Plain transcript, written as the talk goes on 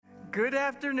Good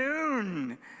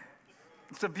afternoon.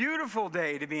 It's a beautiful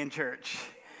day to be in church.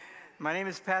 My name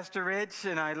is Pastor Rich,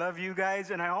 and I love you guys,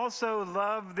 and I also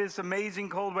love this amazing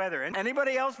cold weather. And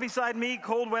anybody else beside me,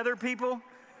 cold weather people?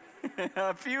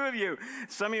 A few of you.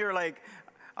 Some of you are like,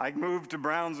 I moved to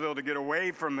Brownsville to get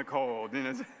away from the cold. You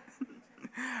know?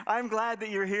 I'm glad that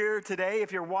you're here today.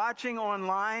 If you're watching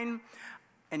online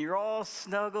and you're all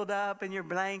snuggled up in your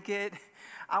blanket,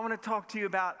 I want to talk to you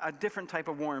about a different type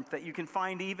of warmth that you can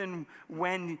find even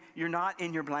when you're not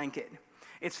in your blanket.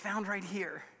 It's found right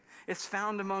here. It's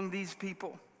found among these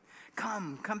people.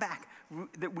 Come back.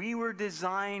 That we were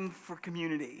designed for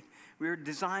community. We were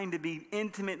designed to be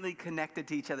intimately connected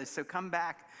to each other. So come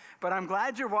back. But I'm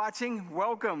glad you're watching.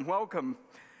 Welcome.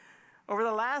 Over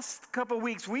the last couple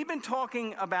weeks, we've been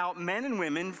talking about men and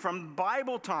women from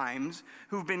Bible times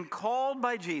who've been called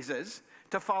by Jesus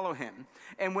to follow him.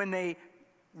 And when they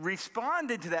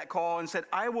responded to that call and said,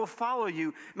 I will follow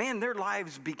you, man, their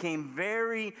lives became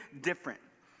very different.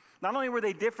 Not only were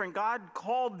they different, God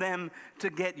called them to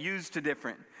get used to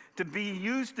different, to be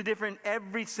used to different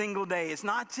every single day. It's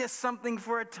not just something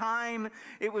for a time,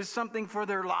 it was something for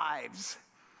their lives.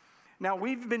 Now,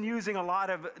 we've been using a lot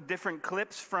of different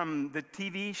clips from the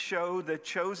TV show The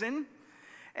Chosen,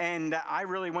 and I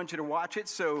really want you to watch it.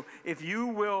 So if you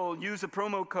will use the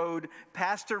promo code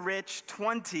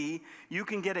PastorRich20, you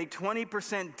can get a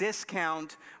 20%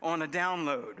 discount on a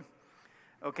download.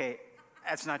 Okay,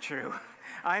 that's not true.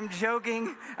 I'm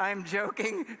joking.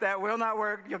 That will not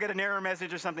work. You'll get an error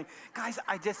message or something. Guys,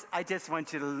 I just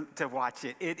want you to watch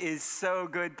it. It is so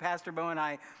good. Pastor Bo and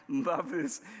I love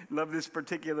this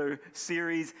particular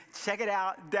series. Check it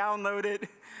out. Download it.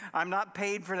 I'm not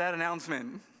paid for that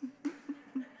announcement.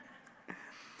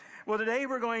 Well, today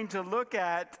we're going to look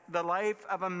at the life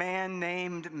of a man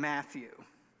named Matthew.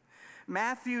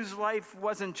 Matthew's life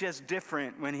wasn't just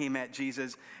different when he met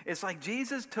Jesus. It's like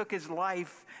Jesus took his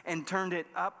life and turned it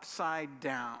upside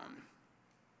down.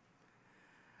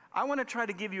 I want to try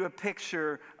to give you a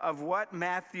picture of what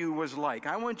Matthew was like.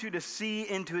 I want you to see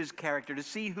into his character, to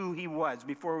see who he was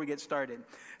before we get started.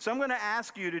 So I'm going to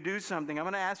ask you to do something. I'm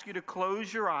going to ask you to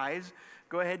close your eyes.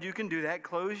 Go ahead, you can do that.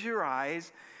 Close your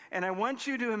eyes. And I want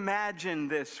you to imagine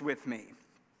this with me.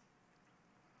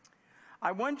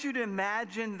 I want you to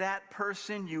imagine that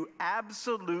person you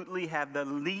absolutely have the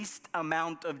least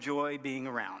amount of joy being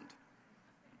around.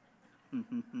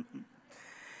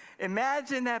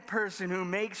 Imagine that person who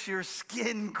makes your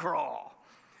skin crawl,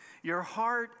 your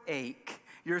heart ache,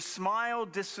 your smile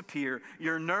disappear,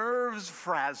 your nerves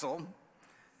frazzle.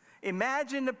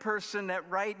 Imagine the person that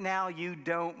right now you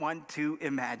don't want to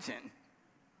imagine.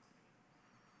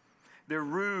 They're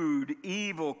rude,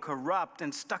 evil, corrupt,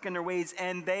 and stuck in their ways,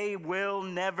 and they will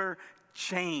never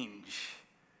change.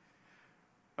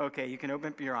 Okay, you can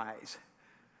open up your eyes.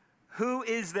 Who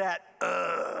is that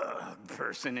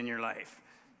person in your life?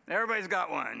 Everybody's got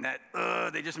one. That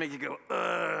they just make you go,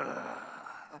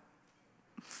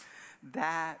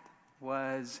 That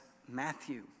was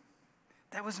Matthew.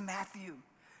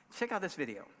 Check out this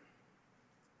video.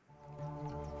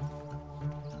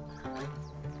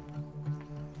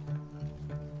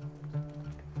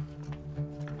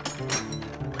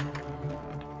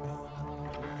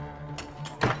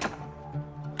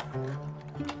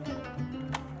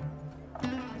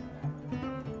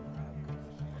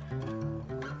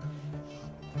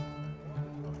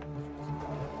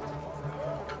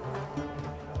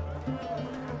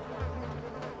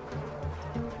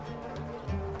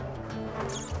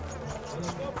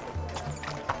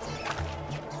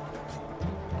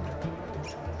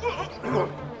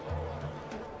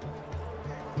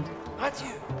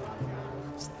 Matthew!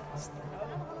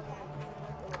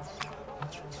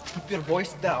 Keep your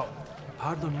voice down.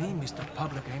 Pardon me, Mr.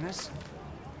 Publicanus.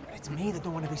 It's me that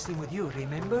don't want to be seen with you,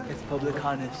 remember? It's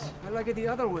Publicanus. I like it the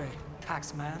other way,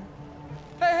 tax man.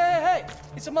 Hey!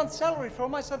 It's a month's salary for all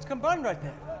my sons combined right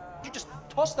there. You just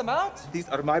toss them out? These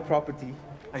are my property.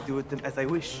 I do with them as I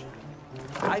wish.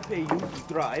 I pay you to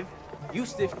drive. You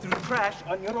sift through trash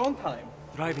on your own time.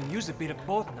 Driving you's a bit of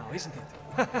both now, isn't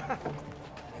it?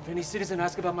 If any citizen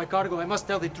asks about my cargo, I must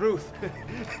tell the truth.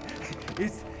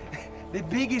 It's the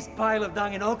biggest pile of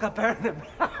dung in all Capernaum.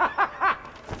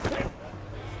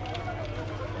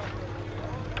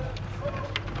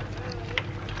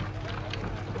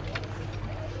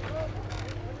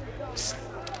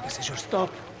 This is your stop.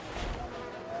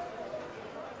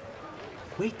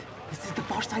 Wait, this is the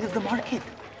far side of the market.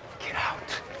 Get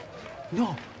out.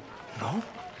 No.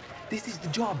 This is the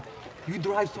job. You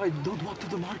drive so I don't walk to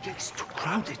the market. It's too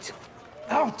crowded.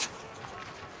 Out!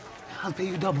 I'll pay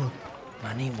you double.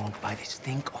 Money won't buy this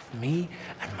thing of me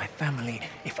and my family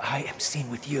if I am seen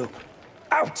with you.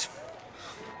 Out!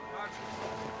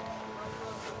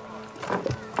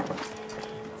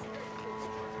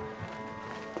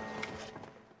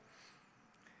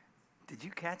 Did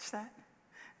you catch that?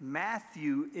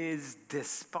 Matthew is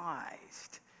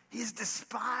despised. He's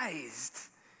despised.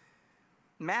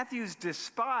 Matthew's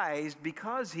despised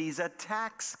because he's a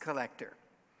tax collector.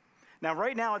 Now,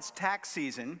 right now it's tax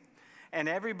season, and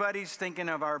everybody's thinking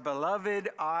of our beloved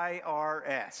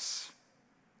IRS.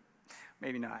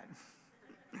 Maybe not.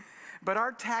 But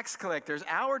our tax collectors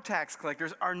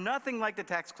are nothing like the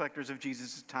tax collectors of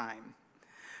Jesus' time.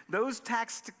 Those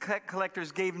tax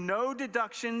collectors gave no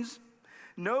deductions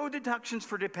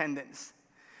for dependents.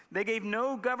 They gave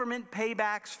no government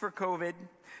paybacks for COVID.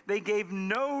 They gave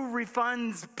no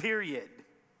refunds, period.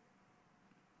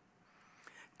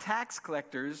 Tax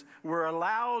collectors were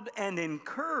allowed and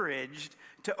encouraged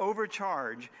to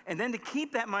overcharge and then to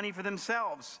keep that money for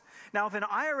themselves. Now, if an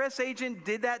IRS agent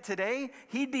did that today,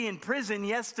 he'd be in prison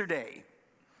yesterday.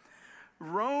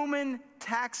 Roman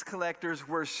tax collectors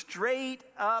were straight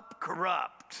up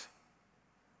corrupt.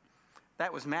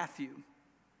 That was Matthew.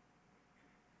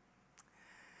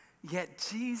 Yet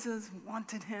Jesus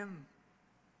wanted him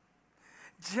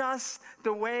just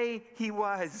the way he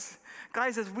was.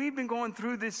 Guys, as we've been going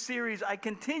through this series, I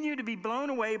continue to be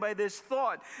blown away by this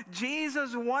thought.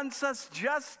 Jesus wants us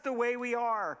just the way we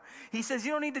are. He says,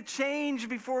 you don't need to change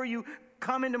before you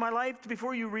come into my life,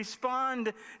 before you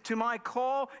respond to my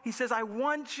call. He says, I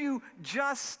want you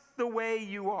just the way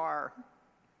you are.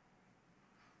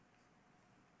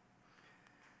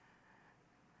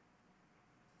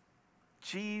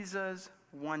 Jesus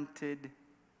wanted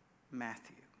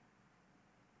Matthew.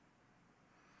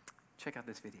 Check out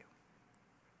this video.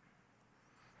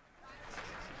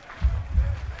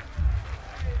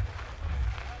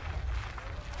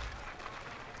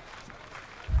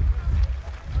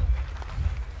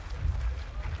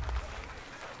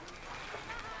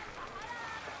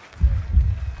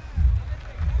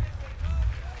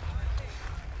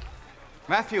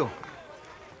 Matthew.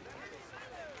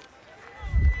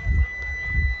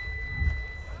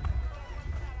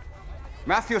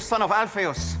 Matthew, son of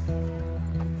Alphaeus.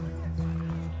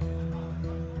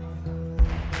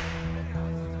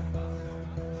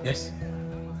 Yes.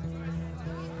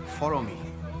 Follow me.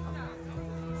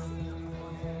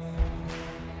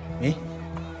 Me?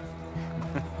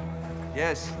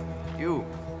 Yes, you.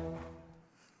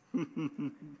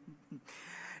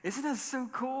 Isn't that so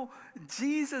cool?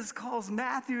 Jesus calls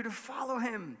Matthew to follow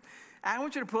him. I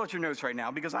want you to pull out your notes right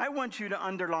now because I want you to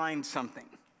underline something.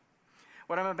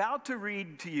 What I'm about to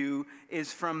read to you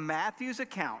is from Matthew's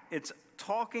account. It's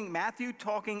Matthew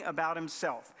talking about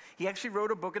himself. He actually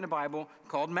wrote a book in the Bible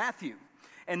called Matthew.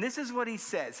 And this is what he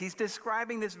says. He's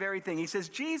describing this very thing. He says,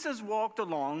 Jesus walked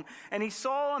along and he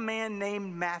saw a man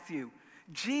named Matthew.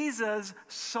 Jesus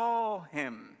saw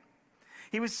him.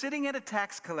 He was sitting at a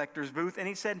tax collector's booth and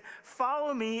he said,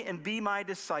 follow me and be my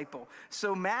disciple.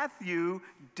 So Matthew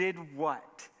did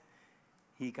what?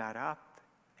 He got up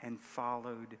and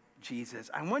followed Jesus.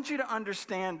 I want you to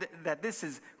understand that this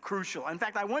is crucial. In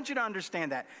fact, I want you to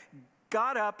understand that.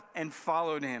 Got up and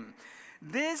followed him.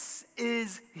 This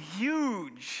is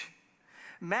huge.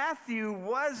 Matthew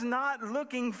was not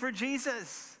looking for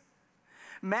Jesus.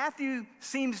 Matthew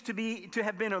seems to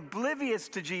have been oblivious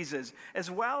to Jesus, as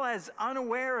well as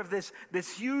unaware of this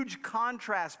huge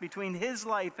contrast between his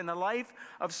life and the life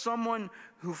of someone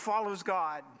who follows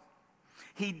God.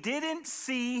 He didn't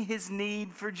see his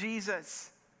need for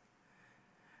Jesus.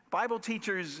 Bible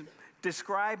teachers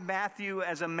describe Matthew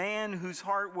as a man whose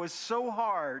heart was so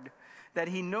hard that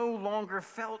he no longer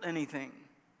felt anything.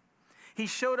 He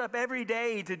showed up every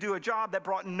day to do a job that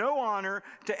brought no honor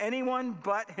to anyone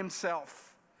but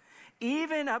himself,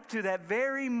 even up to that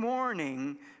very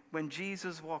morning when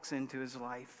Jesus walks into his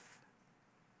life.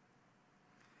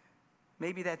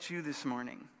 Maybe that's you this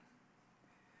morning.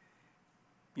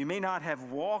 You may not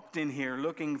have walked in here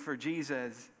looking for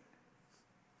Jesus,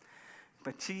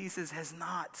 but Jesus has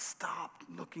not stopped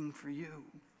looking for you.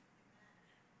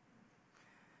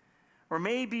 Or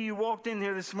maybe you walked in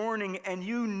here this morning and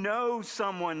you know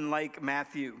someone like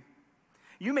Matthew.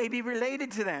 You may be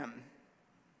related to them.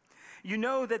 You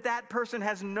know that person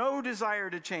has no desire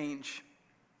to change.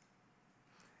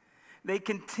 They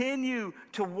continue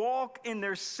to walk in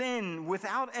their sin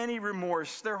without any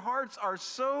remorse. Their hearts are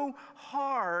so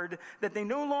hard that they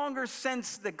no longer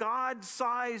sense the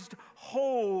God-sized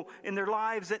hole in their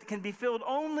lives that can be filled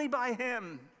only by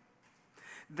him.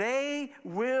 They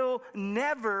will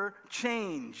never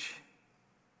change.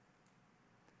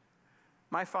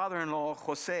 My father-in-law,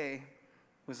 Jose,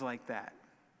 was like that.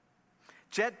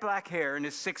 Jet black hair, in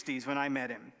his 60s when I met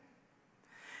him.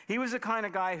 He was the kind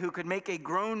of guy who could make a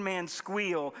grown man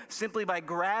squeal simply by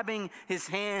grabbing his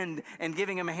hand and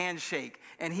giving him a handshake.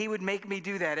 And he would make me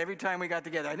do that every time we got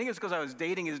together. I think it's because I was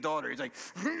dating his daughter. He's like,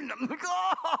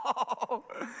 oh!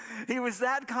 He was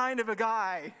that kind of a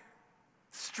guy.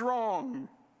 Strong.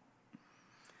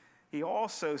 He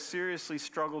also seriously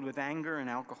struggled with anger and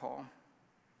alcohol.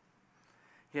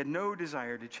 He had no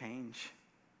desire to change.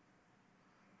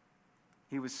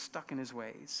 He was stuck in his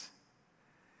ways.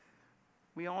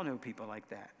 We all know people like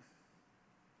that.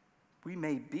 We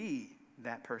may be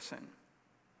that person.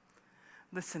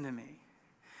 Listen to me.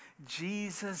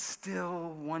 Jesus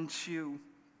still wants you.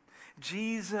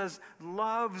 Jesus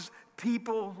loves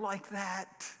people like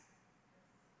that.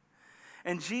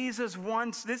 And Jesus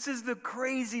wants, this is the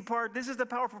crazy part, this is the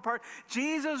powerful part.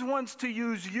 Jesus wants to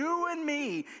use you and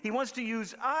me. He wants to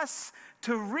use us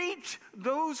to reach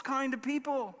those kind of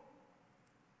people.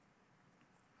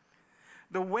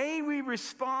 The way we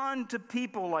respond to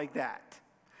people like that,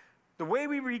 the way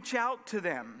we reach out to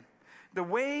them, the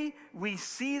way we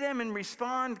see them and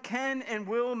respond can and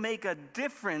will make a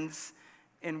difference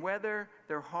in whether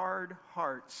their hard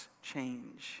hearts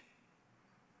change.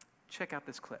 Check out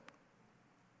this clip.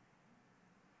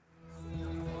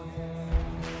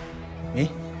 Me?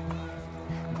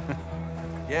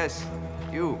 Yes,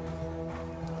 you.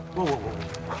 Whoa, whoa,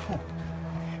 whoa.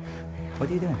 What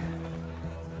are you doing?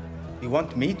 You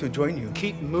want me to join you?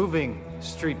 Keep moving,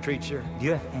 street preacher. Do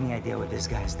you have any idea what this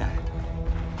guy's done?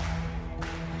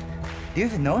 Do you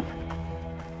even know him?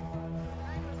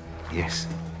 Yes.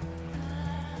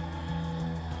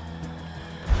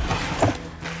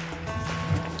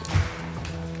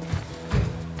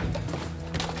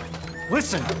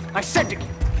 Listen, I said to...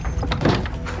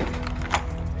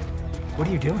 What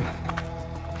are you doing?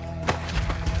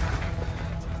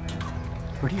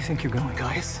 Where do you think you're going?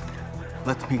 Guys,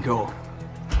 let me go.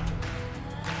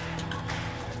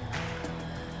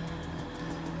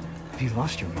 Have you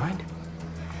lost your mind?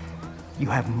 You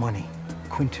have money.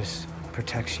 Quintus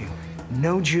protects you.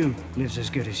 No Jew lives as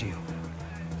good as you.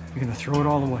 You're gonna throw it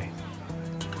all away.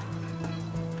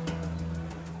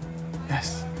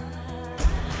 Yes.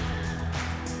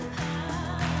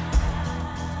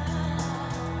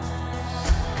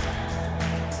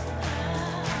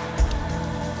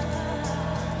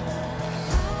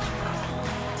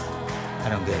 I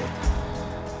don't get it.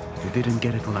 You didn't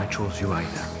get it when I chose you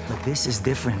either. But this is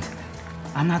different.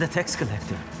 I'm not a tax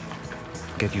collector.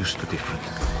 Get used to different.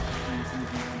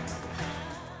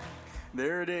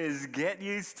 There it is. Get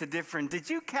used to different. Did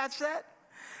you catch that?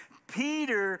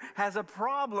 Peter has a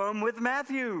problem with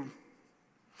Matthew,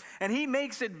 and he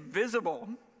makes it visible.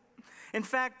 In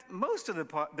fact, most of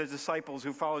the disciples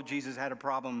who followed Jesus had a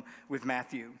problem with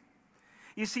Matthew.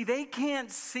 You see, they can't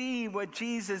see what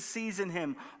Jesus sees in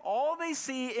him. All they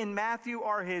see in Matthew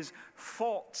are his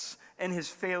faults and his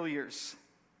failures.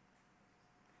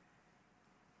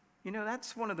 You know,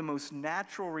 that's one of the most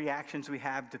natural reactions we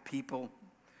have to people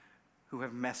who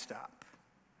have messed up.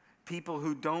 People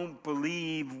who don't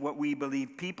believe what we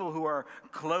believe. People who are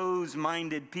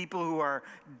closed-minded. People who are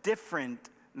different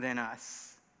than us.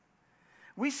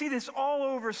 We see this all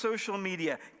over social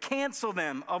media. Cancel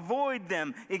them, avoid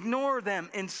them, ignore them,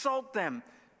 insult them.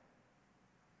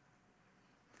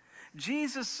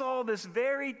 Jesus saw this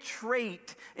very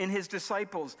trait in his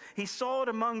disciples. He saw it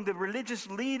among the religious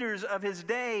leaders of his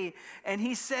day, and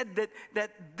he said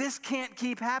that this can't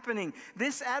keep happening.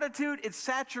 This attitude, it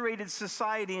saturated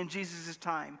society in Jesus'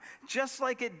 time, just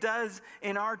like it does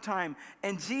in our time.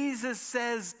 And Jesus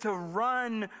says to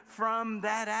run from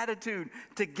that attitude,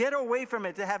 to get away from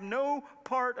it, to have no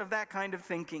part of that kind of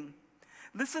thinking.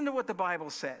 Listen to what the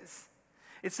Bible says.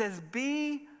 It says,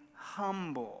 be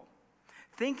humble,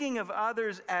 thinking of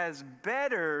others as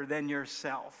better than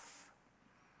yourself.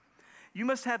 You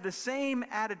must have the same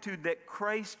attitude that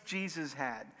Christ Jesus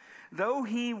had. Though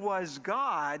he was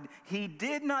God, he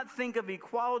did not think of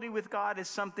equality with God as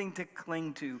something to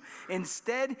cling to.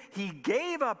 Instead, he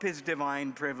gave up his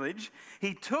divine privilege.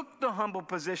 He took the humble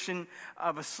position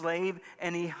of a slave,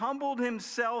 and he humbled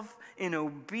himself in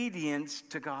obedience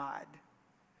to God.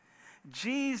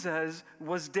 Jesus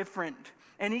was different,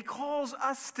 and he calls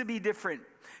us to be different,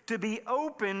 to be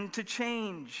open to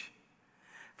change.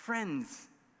 Friends,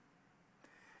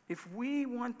 if we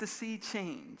want to see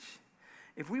change,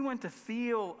 if we want to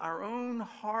feel our own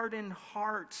hardened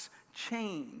hearts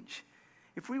change,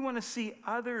 if we want to see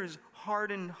others'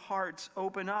 hardened hearts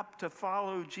open up to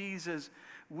follow Jesus,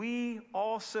 we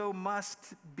also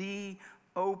must be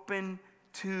open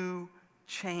to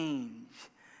change.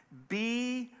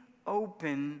 Be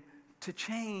open to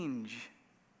change.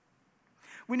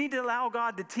 We need to allow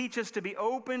God to teach us to be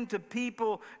open to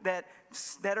people that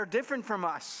are different from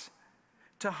us,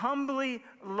 to humbly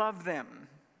love them.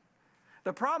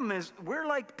 The problem is, we're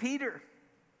like Peter.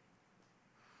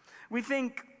 We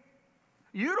think,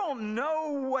 you don't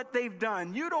know what they've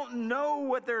done. You don't know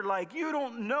what they're like. You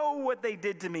don't know what they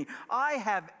did to me. I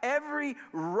have every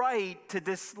right to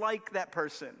dislike that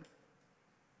person.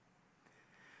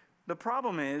 The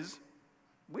problem is,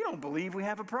 we don't believe we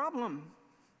have a problem.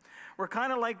 We're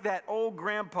kind of like that old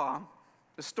grandpa,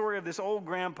 the story of this old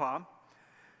grandpa.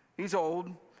 He's old.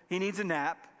 He needs a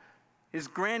nap. His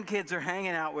grandkids are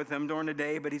hanging out with him during the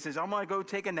day, but he says, I'm going to go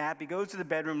take a nap. He goes to the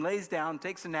bedroom, lays down,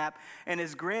 takes a nap, and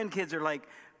his grandkids are like,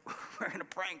 we're going to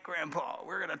prank Grandpa.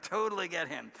 We're going to totally get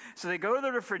him. So they go to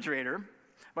the refrigerator.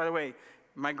 By the way,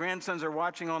 my grandsons are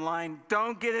watching online.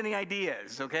 Don't get any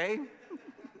ideas, okay?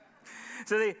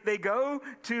 So they go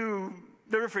to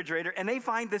the refrigerator, and they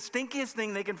find the stinkiest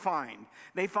thing they can find.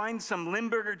 They find some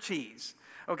Limburger cheese.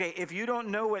 Okay, if you don't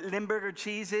know what Limburger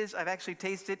cheese is, I've actually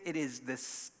tasted it. It is the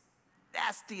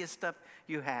nastiest stuff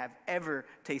you have ever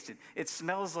tasted. It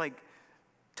smells like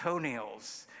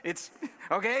toenails. It's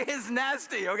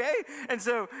nasty, okay? And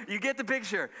so you get the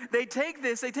picture. They take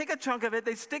a chunk of it,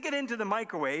 they stick it into the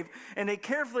microwave, and they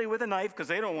carefully, with a knife, because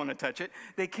they don't want to touch it,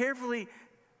 they carefully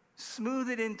smooth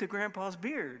it into Grandpa's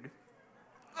beard.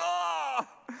 Oh!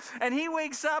 And he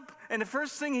wakes up, and the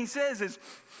first thing he says is,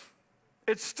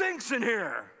 it stinks in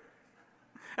here.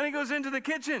 And he goes into the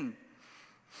kitchen.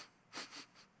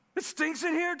 It stinks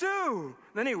in here too.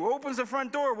 Then he opens the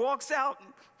front door, walks out.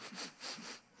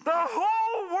 The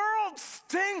whole world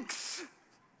stinks.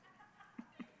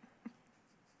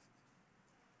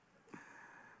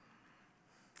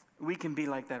 We can be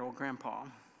like that old grandpa.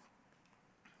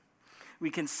 We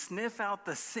can sniff out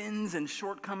the sins and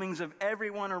shortcomings of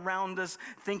everyone around us,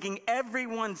 thinking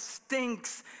everyone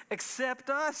stinks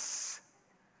except us.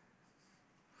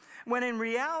 When in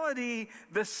reality,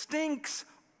 the stink's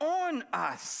on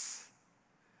us.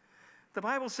 The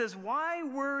Bible says, why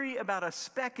worry about a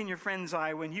speck in your friend's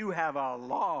eye when you have a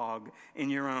log in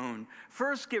your own?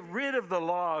 First, get rid of the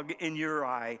log in your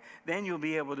eye. Then you'll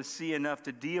be able to see enough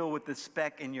to deal with the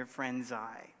speck in your friend's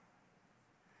eye.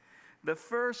 The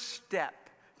first step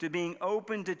to being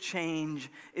open to change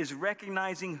is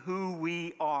recognizing who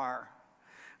we are.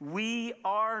 We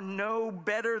are no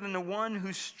better than the one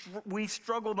who we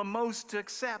struggle the most to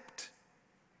accept.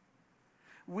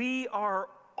 We are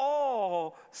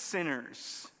all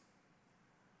sinners.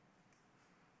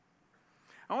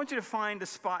 I want you to find a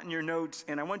spot in your notes,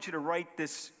 and I want you to write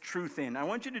this truth in. I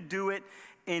want you to do it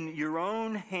in your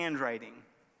own handwriting.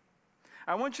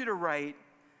 I want you to write,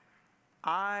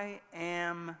 I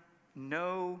am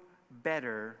no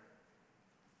better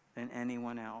than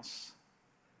anyone else.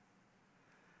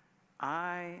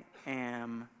 I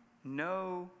am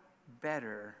no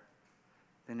better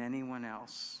than anyone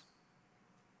else.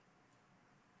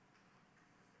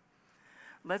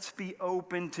 Let's be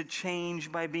open to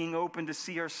change by being open to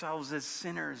see ourselves as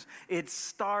sinners. It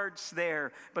starts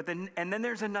there, and then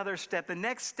there's another step. The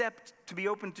next step to be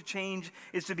open to change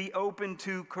is to be open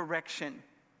to correction.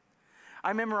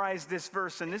 I memorized this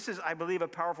verse, and this is, I believe, a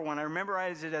powerful one. I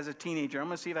memorized it as a teenager. I'm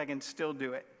going to see if I can still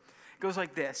do it. It goes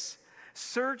like this.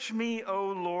 Search me, O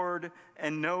Lord,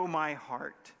 and know my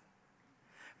heart.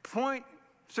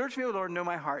 Search me, O Lord, and know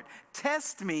my heart.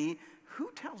 Test me.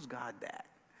 Who tells God that?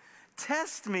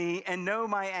 Test me and know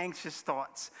my anxious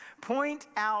thoughts. Point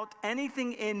out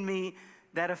anything in me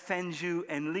that offends you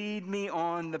and lead me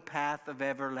on the path of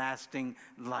everlasting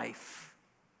life.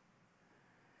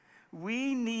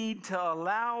 We need to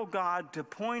allow God to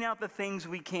point out the things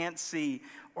we can't see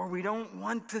or we don't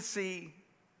want to see.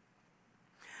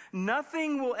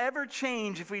 Nothing will ever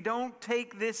change if we don't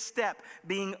take this step,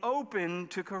 being open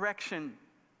to correction.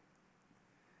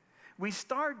 We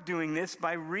start doing this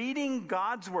by reading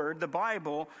God's word, the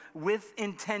Bible, with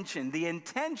intention, the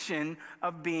intention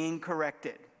of being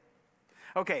corrected.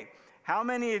 Okay, how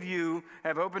many of you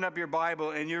have opened up your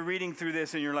Bible and you're reading through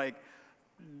this and you're like,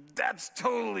 that's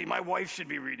totally, my wife should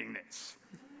be reading this.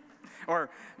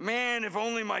 Or, man, if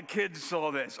only my kids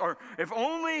saw this. Or, if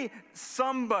only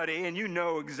somebody, and you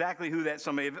know exactly who that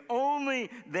somebody, if only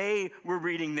they were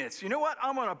reading this. You know what?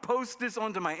 I'm going to post this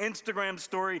onto my Instagram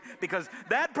story because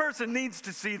that person needs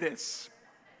to see this.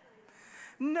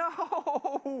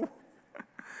 No.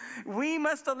 We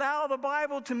must allow the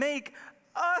Bible to make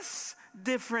us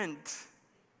different.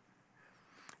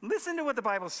 Listen to what the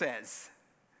Bible says.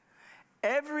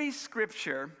 Every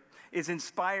scripture is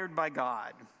inspired by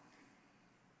God.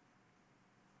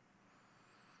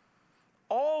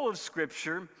 All of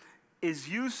Scripture is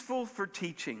useful for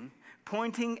teaching,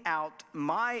 pointing out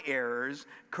my errors,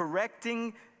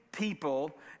 correcting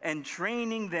people, and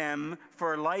training them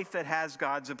for a life that has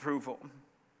God's approval.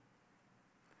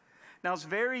 Now, it's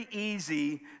very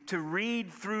easy to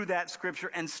read through that scripture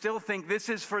and still think this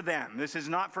is for them. This is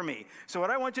not for me. So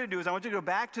what I want you to do is I want you to go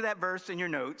back to that verse in your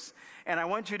notes, and I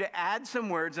want you to add some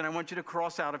words, and I want you to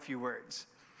cross out a few words.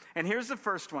 And here's the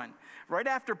first one. Right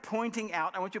after pointing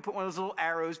out, I want you to put one of those little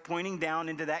arrows pointing down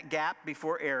into that gap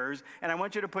before errors, and I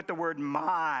want you to put the word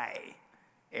my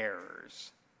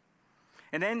errors.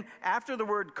 And then after the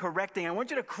word correcting, I want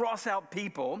you to cross out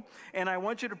people, and I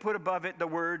want you to put above it the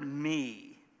word me.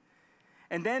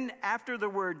 And then after the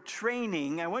word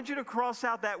training, I want you to cross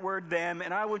out that word them,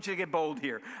 and I want you to get bold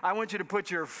here. I want you to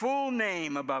put your full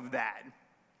name above that.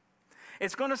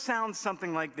 It's going to sound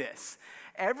something like this.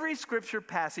 Every scripture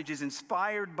passage is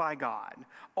inspired by God.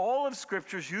 All of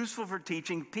scripture is useful for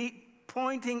teaching,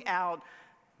 pointing out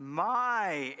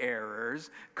my errors,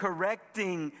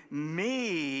 correcting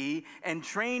me, and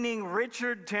training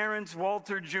Richard Terrence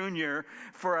Walter Jr.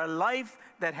 for a life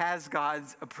that has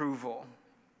God's approval.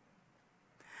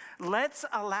 Let's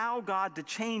allow God to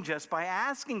change us by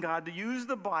asking God to use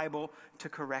the Bible to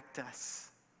correct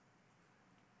us.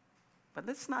 But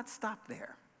let's not stop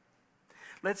there.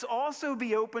 Let's also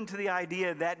be open to the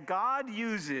idea that God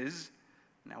uses,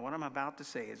 now what I'm about to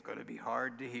say is going to be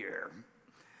hard to hear.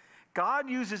 God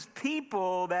uses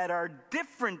people that are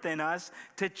different than us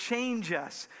to change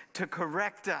us, to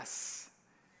correct us.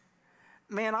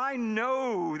 Man, I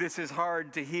know this is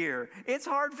hard to hear. It's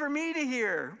hard for me to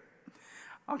hear.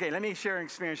 Okay, let me share an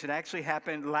experience that actually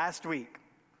happened last week.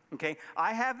 Okay,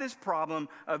 I have this problem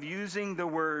of using the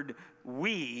word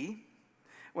we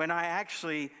when I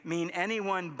actually mean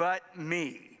anyone but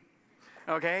me.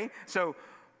 Okay, so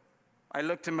I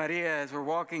look to Maria as we're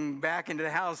walking back into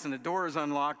the house and the door is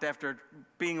unlocked after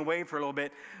being away for a little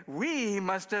bit. We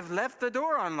must have left the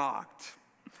door unlocked.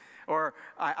 Or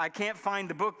I can't find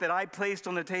the book that I placed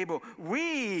on the table.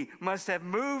 We must have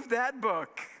moved that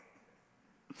book.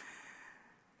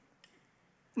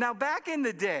 Now, back in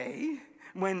the day,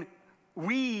 when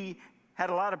we had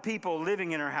a lot of people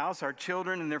living in our house, our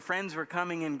children and their friends were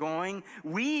coming and going,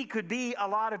 we could be a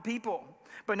lot of people.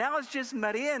 But now it's just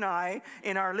Maria and I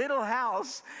in our little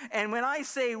house, and when I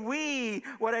say we,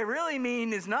 what I really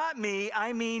mean is not me,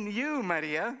 I mean you,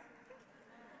 Maria.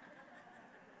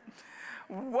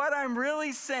 What I'm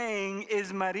really saying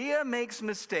is Maria makes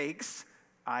mistakes,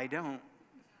 I don't.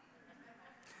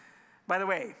 By the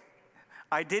way,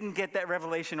 I didn't get that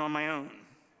revelation on my own.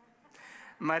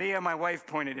 Maria, my wife,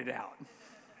 pointed it out.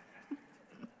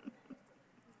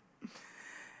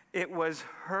 It was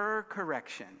her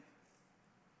correction.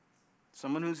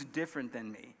 Someone who's different than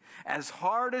me. As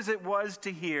hard as it was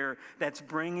to hear, that's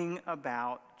bringing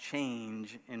about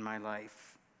change in my life.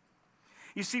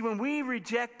 You see, when we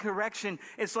reject correction,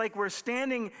 it's like we're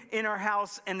standing in our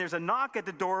house and there's a knock at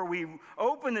the door. We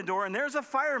open the door and there's a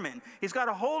fireman. He's got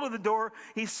a hold of the door.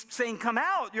 He's saying, come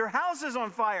out, your house is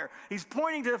on fire. He's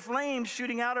pointing to the flames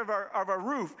shooting out of our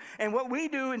roof. And what we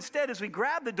do instead is we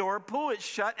grab the door, pull it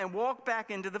shut, and walk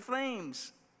back into the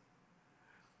flames.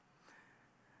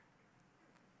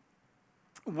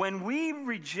 When we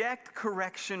reject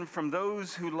correction from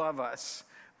those who love us,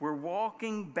 we're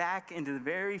walking back into the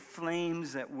very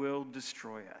flames that will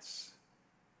destroy us.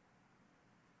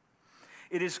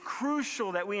 It is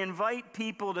crucial that we invite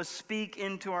people to speak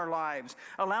into our lives,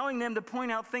 allowing them to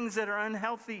point out things that are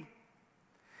unhealthy.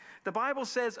 The Bible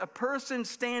says a person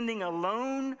standing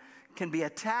alone can be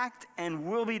attacked and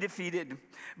will be defeated,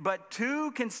 but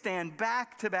two can stand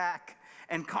back to back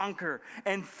and conquer,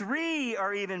 and three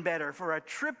are even better, for a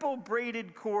triple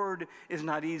braided cord is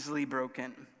not easily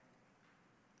broken.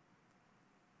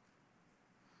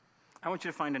 I want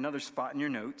you to find another spot in your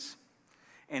notes,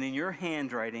 and in your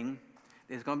handwriting,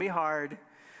 it's going to be hard,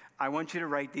 I want you to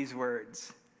write these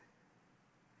words.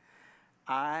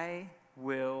 I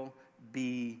will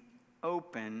be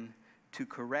open to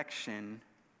correction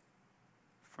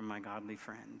from my godly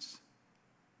friends.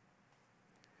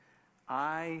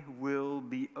 I will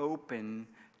be open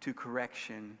to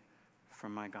correction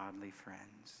from my godly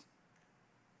friends.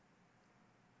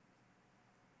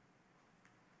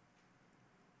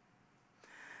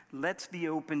 Let's be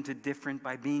open to different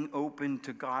by being open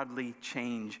to godly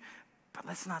change. But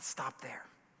let's not stop there.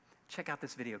 Check out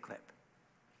this video clip.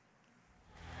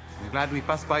 I'm glad we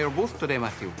passed by your booth today,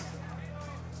 Matthew.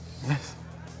 Yes.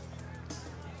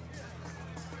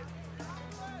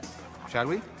 Shall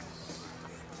we?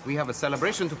 We have a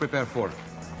celebration to prepare for.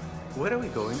 Where are we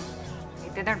going? A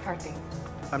dinner party.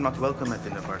 I'm not welcome at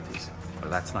dinner parties. Well,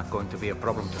 that's not going to be a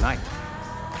problem tonight.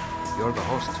 You're the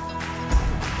host.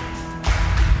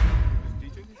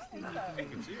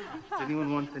 Does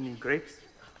anyone want any grapes?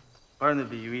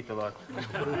 Barnaby, you eat a lot.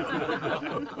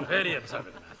 Very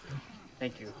observant, Matthew.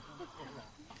 Thank you.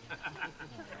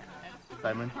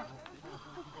 Simon?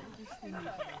 You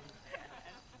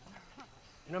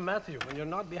know, Matthew, when you're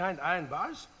not behind iron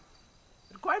bars,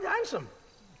 you're quite handsome.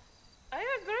 I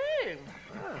agree.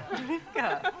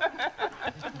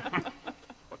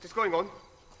 What is going on?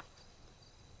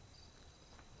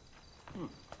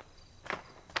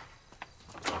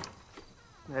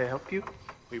 May I help you?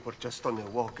 We were just on a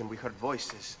walk and we heard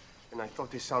voices, and I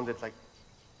thought they sounded like...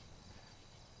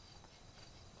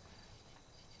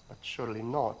 But surely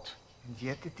not. And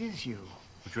yet it is you.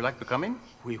 Would you like to come in?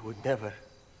 We would never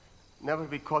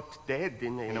be caught dead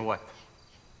in a... In a what?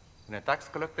 In a tax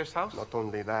collector's house? Not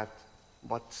only that,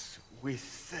 but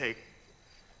with a...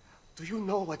 Do you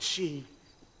know what she...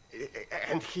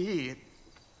 and he...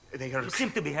 They are... You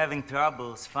seem to be having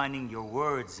troubles finding your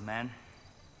words, man.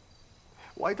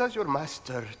 Why does your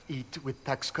master eat with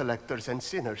tax collectors and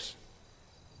sinners?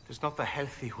 It is not the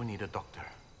healthy who need a doctor,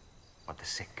 but the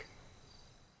sick.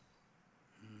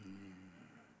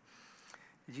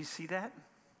 Did you see that?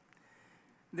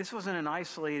 This wasn't an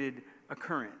isolated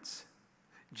occurrence.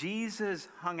 Jesus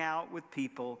hung out with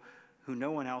people who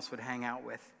no one else would hang out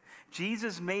with.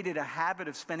 Jesus made it a habit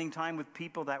of spending time with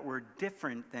people that were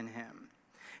different than him.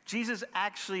 Jesus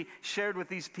actually shared with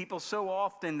these people so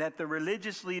often that the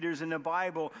religious leaders in the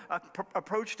Bible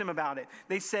approached him about it.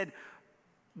 They said,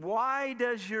 "Why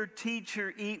does your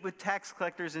teacher eat with tax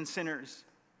collectors and sinners?"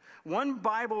 One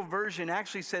Bible version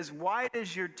actually says, "Why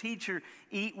does your teacher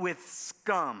eat with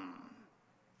scum?"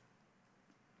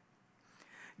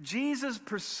 Jesus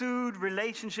pursued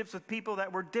relationships with people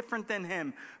that were different than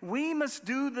him. We must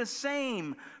do the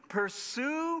same.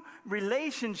 Pursue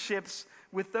relationships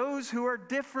with those who are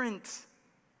different.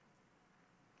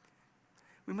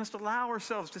 We must allow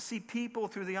ourselves to see people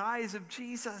through the eyes of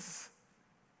Jesus.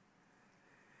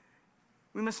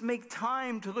 We must make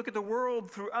time to look at the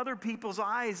world through other people's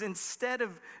eyes instead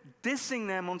of dissing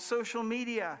them on social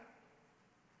media.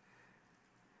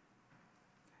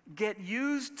 Get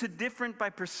used to different by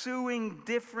pursuing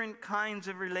different kinds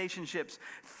of relationships.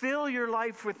 Fill your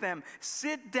life with them.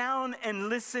 Sit down and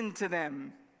listen to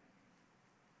them.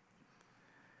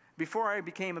 Before I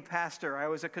became a pastor, I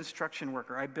was a construction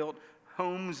worker. I built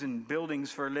homes and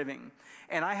buildings for a living.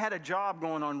 And I had a job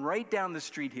going on right down the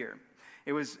street here.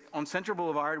 It was on Central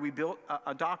Boulevard. We built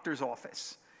a doctor's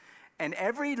office. And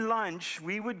every lunch,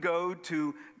 we would go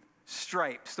to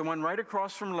Stripes, the one right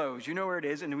across from Lowe's. You know where it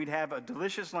is, and we'd have a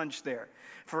delicious lunch there.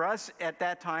 For us at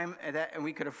that time, and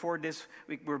we could afford this,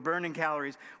 we were burning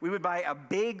calories, we would buy a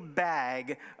big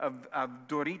bag of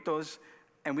Doritos,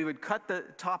 and we would cut the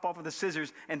top off with the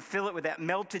scissors and fill it with that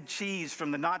melted cheese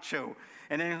from the nacho,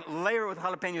 and then layer it with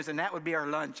jalapenos, and that would be our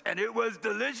lunch. And it was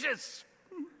delicious.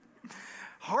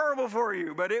 Horrible for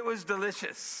you, but it was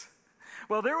delicious.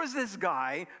 Well, there was this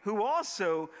guy who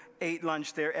also ate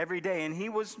lunch there every day, and he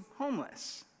was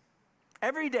homeless.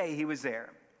 Every day he was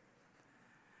there.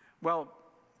 Well,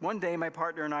 one day my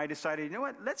partner and I decided, you know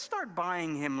what, let's start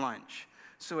buying him lunch.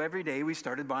 So every day we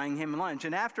started buying him lunch.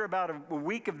 And after about a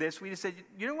week of this, we just said,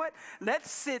 you know what,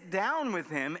 let's sit down with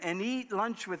him and eat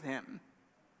lunch with him.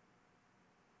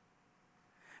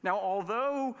 Now,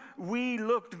 although we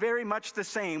looked very much the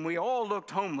same, we all looked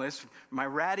homeless, my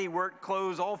ratty work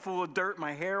clothes all full of dirt,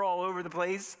 my hair all over the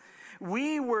place,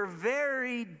 we were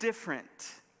very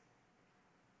different.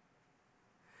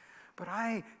 But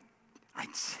I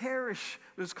cherish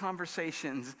those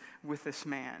conversations with this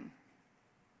man.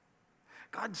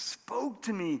 God spoke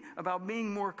to me about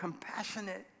being more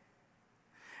compassionate.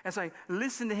 As I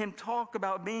listened to him talk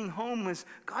about being homeless,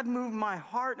 God moved my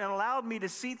heart and allowed me to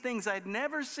see things I'd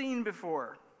never seen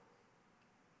before.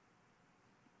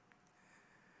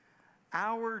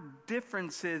 Our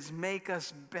differences make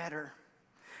us better.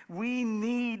 We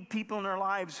need people in our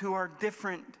lives who are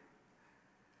different.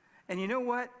 And you know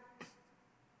what?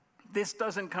 This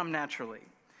doesn't come naturally.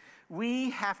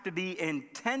 We have to be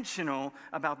intentional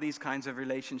about these kinds of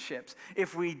relationships.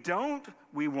 If we don't,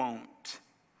 we won't.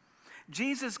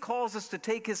 Jesus calls us to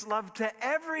take his love to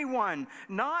everyone,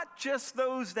 not just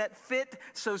those that fit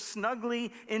so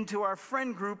snugly into our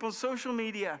friend group on social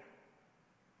media.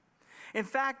 In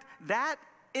fact, that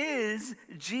is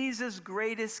Jesus'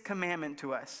 greatest commandment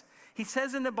to us. He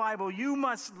says in the Bible, you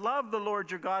must love the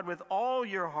Lord your God with all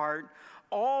your heart,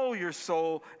 all your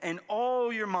soul, and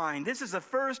all your mind. This is the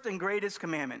first and greatest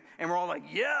commandment. And we're all like,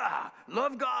 yeah,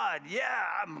 love God,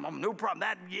 yeah, no problem,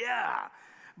 that, yeah.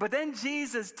 But then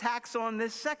Jesus tacks on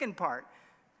this second part.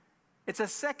 It's a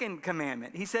second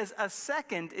commandment. He says a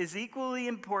second is equally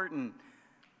important.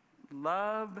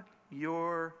 Love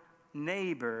your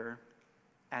neighbor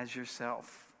as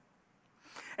yourself.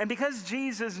 And because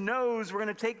Jesus knows we're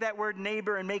going to take that word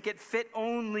neighbor and make it fit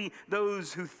only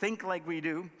those who think like we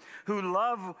do, who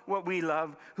love what we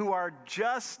love, who are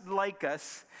just like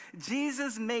us,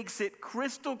 Jesus makes it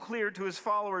crystal clear to his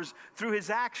followers through his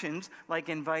actions, like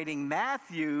inviting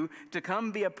Matthew to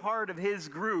come be a part of his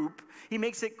group. He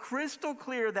makes it crystal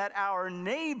clear that our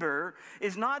neighbor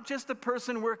is not just the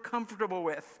person we're comfortable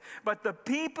with, but the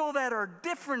people that are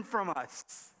different from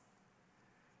us.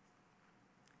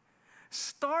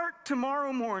 Start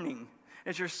tomorrow morning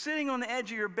as you're sitting on the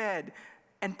edge of your bed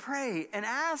and pray and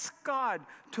ask God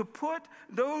to put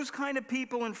those kind of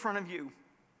people in front of you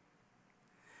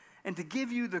and to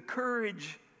give you the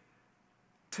courage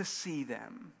to see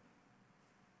them.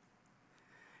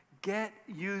 Get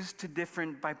used to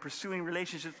different by pursuing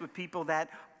relationships with people that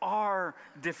are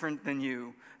different than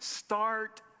you.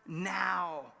 Start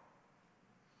now.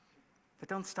 But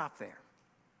don't stop there.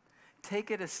 Take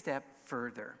it a step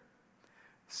further.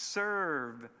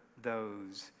 Serve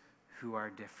those who are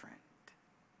different.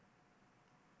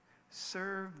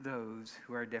 Serve those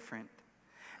who are different.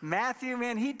 Matthew,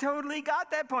 man, he totally got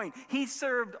that point. He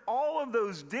served all of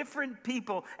those different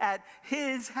people at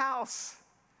his house.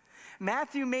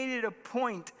 Matthew made it a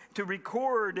point to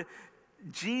record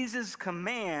Jesus'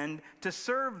 command to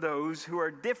serve those who are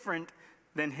different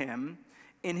than him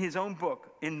in his own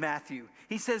book, in Matthew.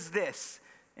 He says this,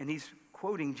 and he's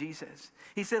quoting Jesus.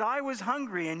 He said, I was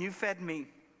hungry and you fed me.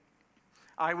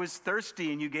 I was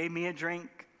thirsty and you gave me a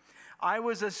drink. I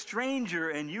was a stranger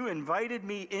and you invited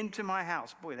me into my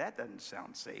house. Boy, that doesn't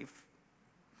sound safe.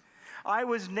 I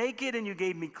was naked and you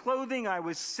gave me clothing. I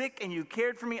was sick and you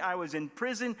cared for me. I was in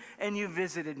prison and you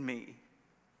visited me.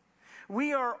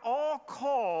 We are all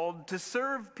called to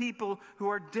serve people who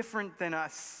are different than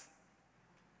us.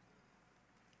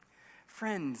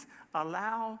 Friends,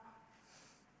 allow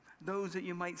those that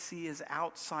you might see as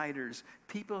outsiders,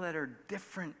 people that are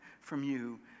different from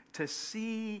you, to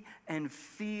see and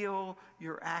feel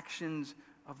your actions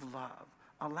of love.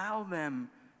 Allow them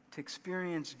to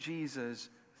experience Jesus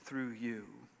through you.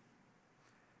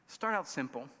 Start out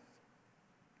simple.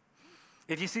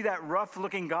 If you see that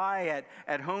rough-looking guy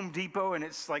at Home Depot, and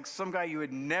it's like some guy you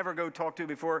would never go talk to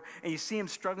before, and you see him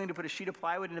struggling to put a sheet of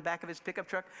plywood in the back of his pickup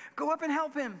truck, go up and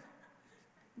help him.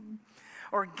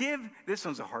 Or this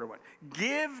one's a harder one.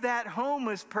 Give that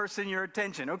homeless person your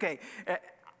attention. Okay,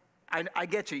 I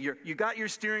get you. You got your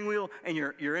steering wheel and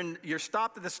you're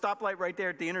stopped at the stoplight right there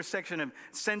at the intersection of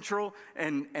Central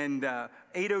and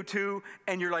 802,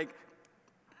 and you're like,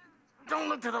 don't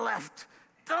look to the left.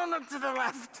 Don't look to the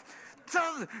left.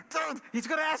 Don't. He's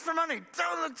going to ask for money.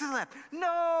 Don't look to the left.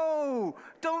 No,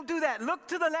 don't do that. Look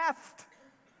to the left.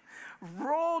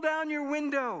 Roll down your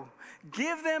window.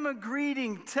 Give them a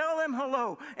greeting. Tell them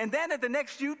hello. And then at the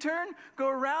next U-turn, go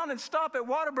around and stop at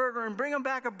Whataburger and bring them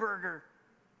back a burger.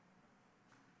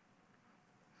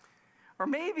 Or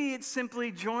maybe it's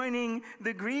simply joining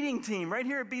the greeting team right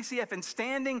here at BCF and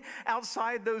standing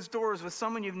outside those doors with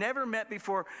someone you've never met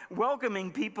before,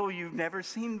 welcoming people you've never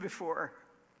seen before.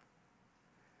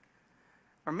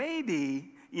 Or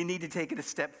maybe you need to take it a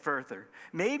step further.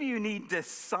 Maybe you need to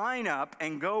sign up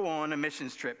and go on a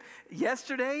missions trip.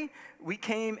 Yesterday, we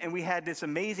came and we had this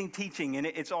amazing teaching, and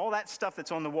it's all that stuff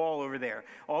that's on the wall over there,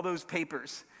 all those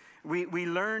papers. We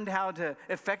learned how to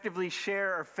effectively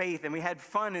share our faith, and we had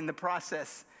fun in the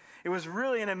process. It was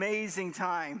really an amazing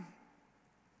time.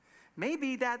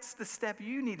 Maybe that's the step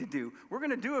you need to do. We're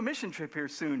going to do a mission trip here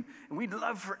soon, and we'd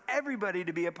love for everybody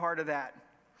to be a part of that.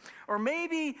 Or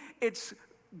maybe it's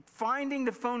finding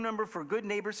the phone number for Good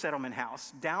Neighbor Settlement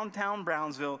House, downtown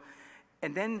Brownsville,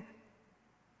 and then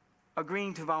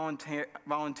agreeing to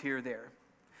volunteer there,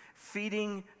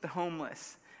 feeding the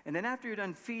homeless. And then after you're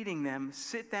done feeding them,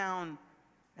 sit down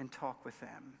and talk with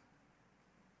them.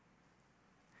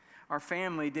 Our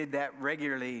family did that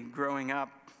regularly growing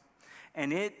up,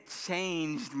 and it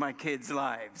changed my kids'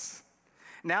 lives.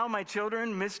 Now my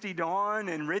children, Misty Dawn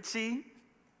and Richie,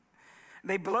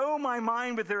 they blow my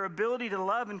mind with their ability to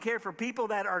love and care for people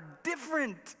that are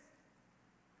different.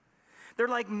 They're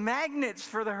like magnets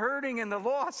for the hurting and the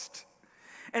lost.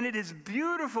 And it is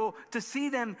beautiful to see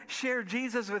them share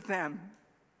Jesus with them.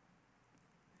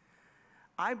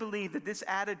 I believe that this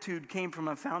attitude came from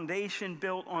a foundation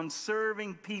built on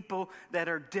serving people that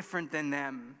are different than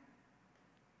them.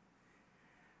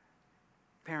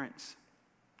 Parents,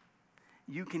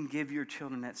 you can give your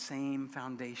children that same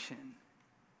foundation.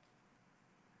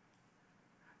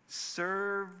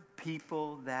 Serve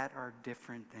people that are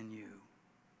different than you.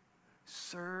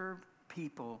 Serve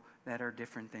people that are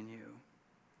different than you.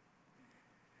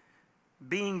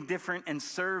 Being different and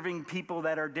serving people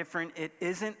that are different, it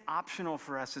isn't optional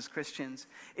for us as Christians.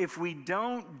 If we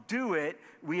don't do it,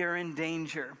 we are in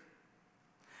danger.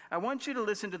 I want you to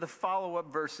listen to the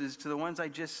follow-up verses to the ones I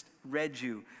just read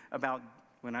you about.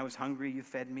 When I was hungry, you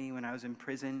fed me. When I was in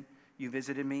prison, you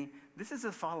visited me. This is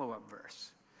a follow-up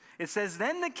verse. It says,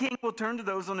 then the king will turn to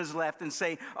those on his left and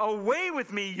say, away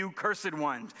with me, you cursed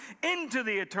ones, into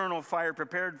the eternal fire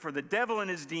prepared for the devil and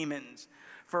his demons.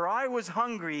 For I was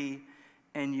hungry,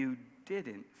 and you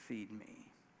didn't feed me.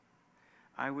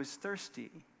 I was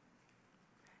thirsty,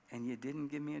 and you didn't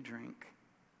give me a drink.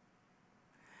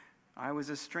 I was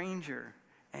a stranger,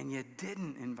 and you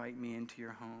didn't invite me into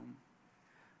your home.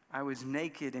 I was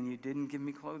naked, and you didn't give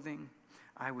me clothing.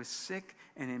 I was sick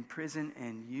and in prison,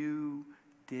 and you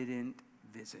didn't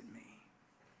visit me.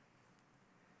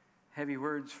 Heavy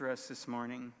words for us this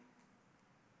morning.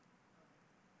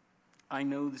 I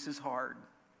know this is hard.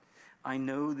 I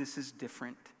know this is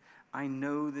different. I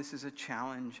know this is a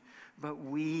challenge, but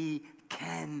we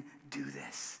can do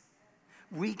this.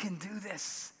 We can do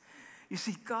this. You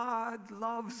see, God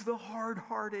loves the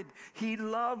hard-hearted. He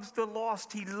loves the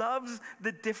lost. He loves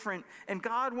the different. And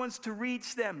God wants to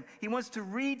reach them. He wants to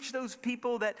reach those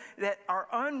people that are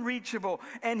unreachable.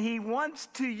 And He wants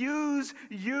to use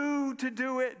you to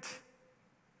do it.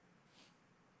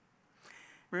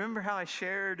 Remember how I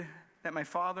shared that my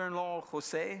father-in-law,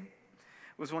 Jose,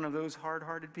 was one of those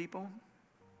hard-hearted people?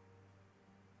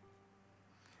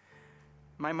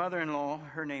 My mother-in-law,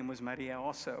 her name was Maria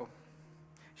also.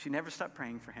 She never stopped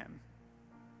praying for him.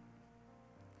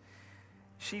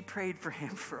 She prayed for him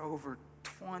for over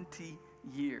 20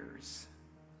 years.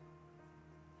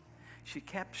 She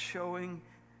kept showing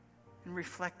and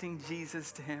reflecting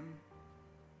Jesus to him.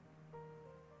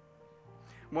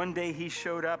 One day he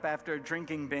showed up after a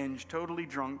drinking binge, totally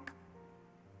drunk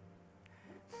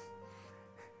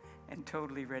and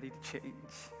totally ready to change.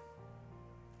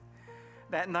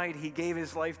 That night he gave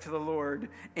his life to the Lord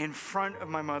in front of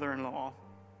my mother-in-law.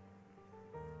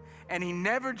 And he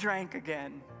never drank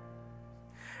again.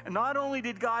 And not only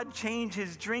did God change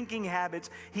his drinking habits,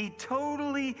 He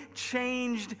totally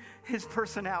changed his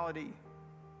personality.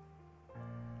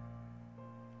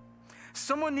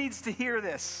 Someone needs to hear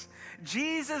this.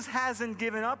 Jesus hasn't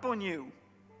given up on you.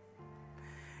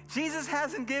 Jesus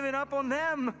hasn't given up on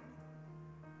them.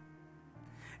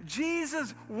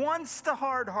 Jesus wants the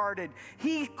hard-hearted.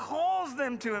 He calls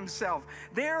them to Himself.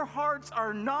 Their hearts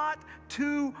are not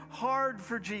too hard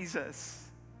for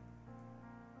Jesus.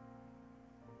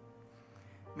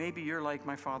 Maybe you're like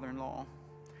my father-in-law,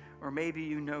 or maybe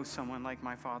you know someone like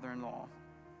my father-in-law.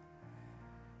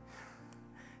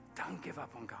 Don't give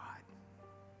up on God.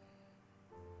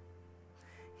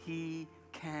 He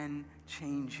can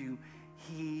change you.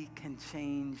 He can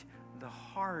change the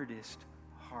hardest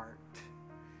heart.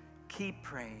 Keep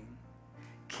praying.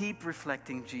 Keep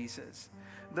reflecting Jesus.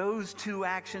 Those two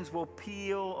actions will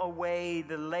peel away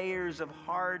the layers of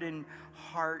hardened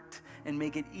heart and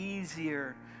make it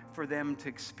easier for them to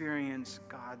experience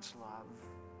God's love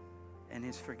and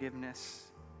His forgiveness.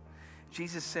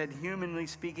 Jesus said, humanly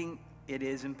speaking, it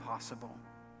is impossible.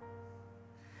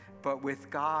 But with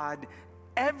God,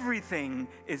 everything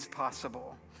is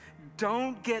possible.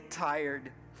 Don't get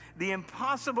tired. The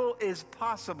impossible is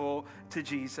possible to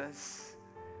Jesus.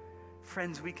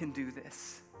 Friends, we can do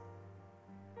this.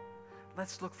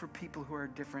 Let's look for people who are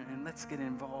different and let's get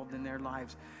involved in their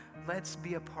lives. Let's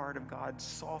be a part of God's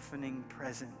softening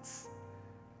presence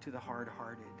to the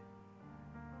hard-hearted.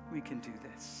 We can do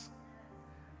this.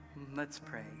 Let's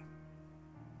pray.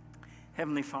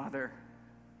 Heavenly Father,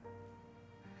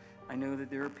 I know that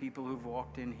there are people who've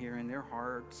walked in here and their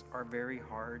hearts are very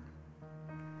hard.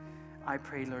 I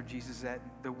pray, Lord Jesus, that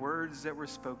the words that were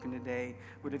spoken today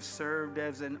would have served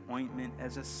as an ointment,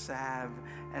 as a salve,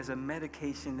 as a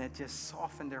medication that just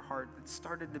softened their heart, that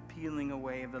started the peeling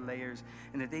away of the layers,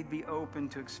 and that they'd be open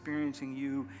to experiencing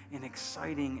you in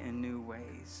exciting and new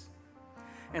ways.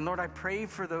 And Lord, I pray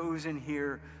for those in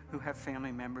here who have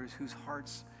family members whose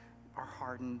hearts are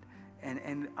hardened,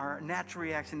 and our natural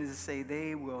reaction is to say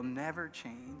they will never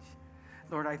change.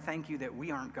 Lord, I thank you that we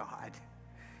aren't God.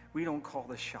 We don't call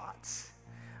the shots.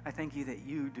 I thank you that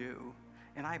you do.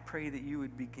 And I pray that you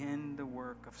would begin the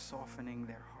work of softening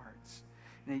their hearts,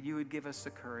 and that you would give us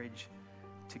the courage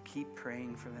to keep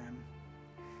praying for them,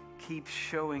 keep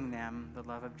showing them the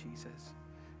love of Jesus.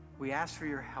 We ask for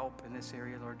your help in this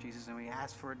area, Lord Jesus, and we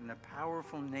ask for it in the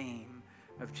powerful name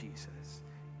of Jesus.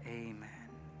 Amen.